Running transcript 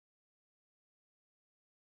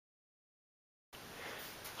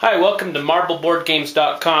Hi, welcome to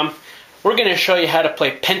marbleboardgames.com. We're going to show you how to play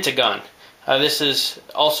Pentagon. This is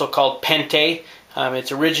also called Pente.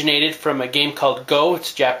 It's originated from a game called Go.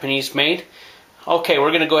 It's Japanese made. Okay, we're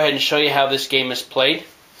going to go ahead and show you how this game is played.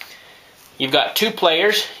 You've got two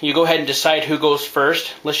players. You go ahead and decide who goes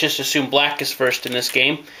first. Let's just assume black is first in this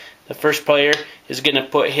game. The first player is going to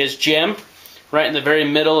put his gem right in the very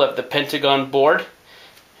middle of the Pentagon board,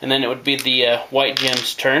 and then it would be the white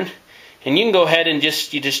gem's turn. And you can go ahead and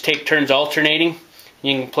just take turns alternating.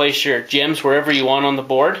 You can place your gems wherever you want on the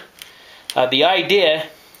board. The idea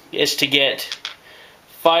is to get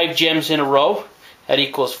 5 gems in a row. That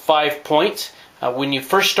equals 5 points. When you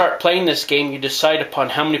first start playing this game, you decide upon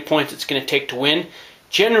how many points it's going to take to win.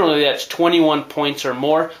 Generally, that's 21 points or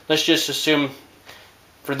more. Let's just assume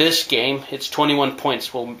for this game, it's 21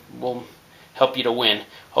 points will help you to win.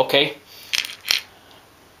 Okay.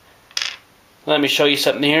 Let me show you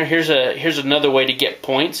something here. Here's another way to get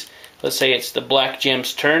points. Let's say it's the black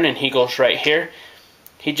gem's turn and he goes right here.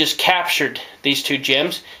 He just captured these 2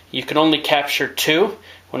 gems. You can only capture 2.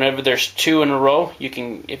 Whenever there's 2 in a row, you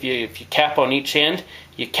can, if you cap on each end,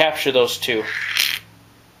 you capture those 2.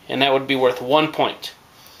 And that would be worth 1 point.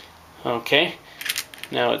 Okay.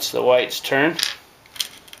 Now it's the white's turn.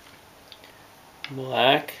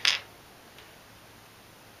 Black.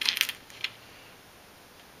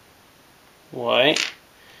 White,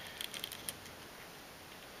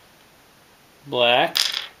 black.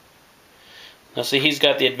 Now see, he's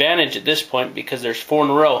got the advantage at this point because there's 4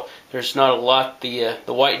 in a row. There's not a lot the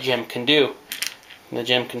white gem can do. And the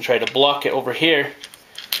gem can try to block it over here,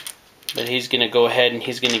 but he's going to go ahead and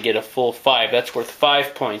he's going to get a full 5. That's worth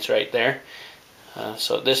 5 points right there.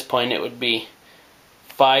 So at this point it would be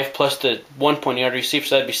 5 plus the 1 point he already received,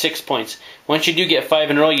 so that'd be 6 points. Once you do get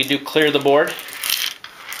 5 in a row, you do clear the board.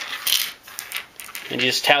 And you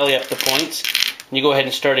just tally up the points. And you go ahead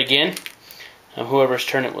and start again. Whoever's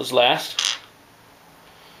turn it was last.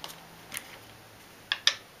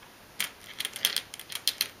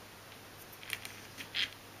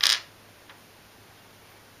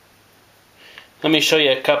 Let me show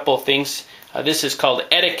you a couple things. This is called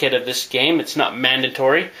etiquette of this game. It's not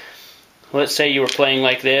mandatory. Let's say you were playing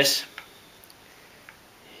like this,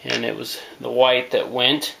 and it was the white that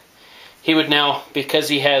went. He would now, because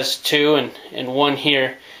he has 2 and 1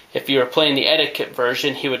 here, if you were playing the etiquette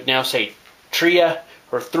version, he would now say tria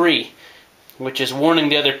or 3, which is warning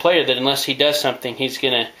the other player that unless he does something, he's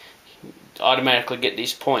going to automatically get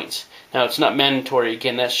these points. Now, it's not mandatory.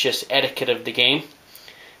 Again, that's just etiquette of the game.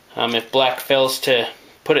 If black fails to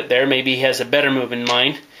put it there, maybe he has a better move in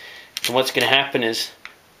mind. And what's going to happen is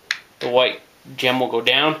the white gem will go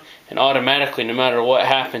down, and automatically, no matter what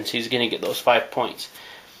happens, he's going to get those 5 points.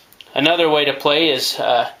 Another way to play is,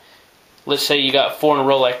 let's say you got 4 in a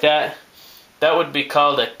row like that. That would be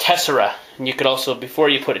called a tessera. And you could also, before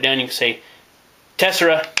you put it down, you can say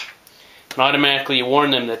tessera, and automatically you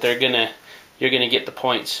warn them that you're gonna get the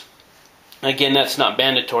points. Again, that's not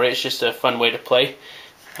mandatory. It's just a fun way to play.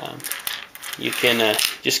 You can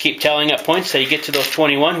just keep tallying up points till you get to those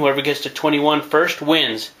 21. Whoever gets to 21 first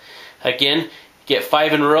wins. Again, get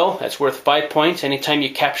 5 in a row, that's worth 5 points. Anytime you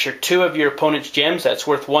capture 2 of your opponent's gems, that's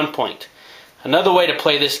worth 1 point. Another way to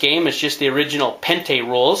play this game is just the original Pente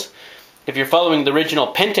rules. If you're following the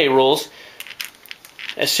original Pente rules,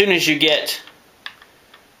 as soon as you get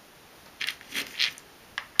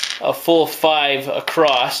a full 5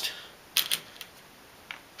 across,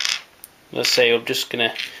 let's say I'm just going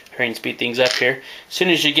to hurry and speed things up here. As soon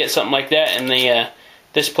as you get something like that and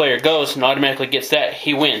this player goes and automatically gets that,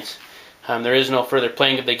 he wins. There is no further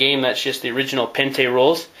playing of the game. That's just the original Pente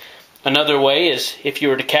rules. Another way is if you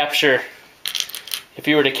were to capture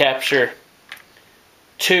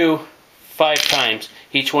 2 5 times,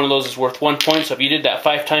 each one of those is worth 1 point. So if you did that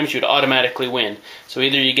 5 times, you'd automatically win. So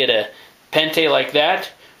either you get a Pente like that,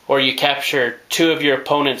 or you capture 2 of your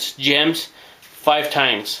opponent's gems 5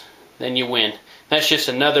 times, then you win. That's just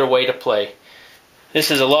another way to play. This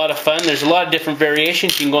is a lot of fun. There's a lot of different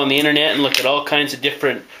variations. You can go on the internet and look at all kinds of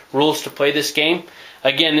different rules to play this game.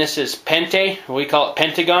 Again, this is Pente. We call it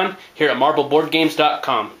Pentagon here at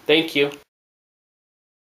marbleboardgames.com. Thank you.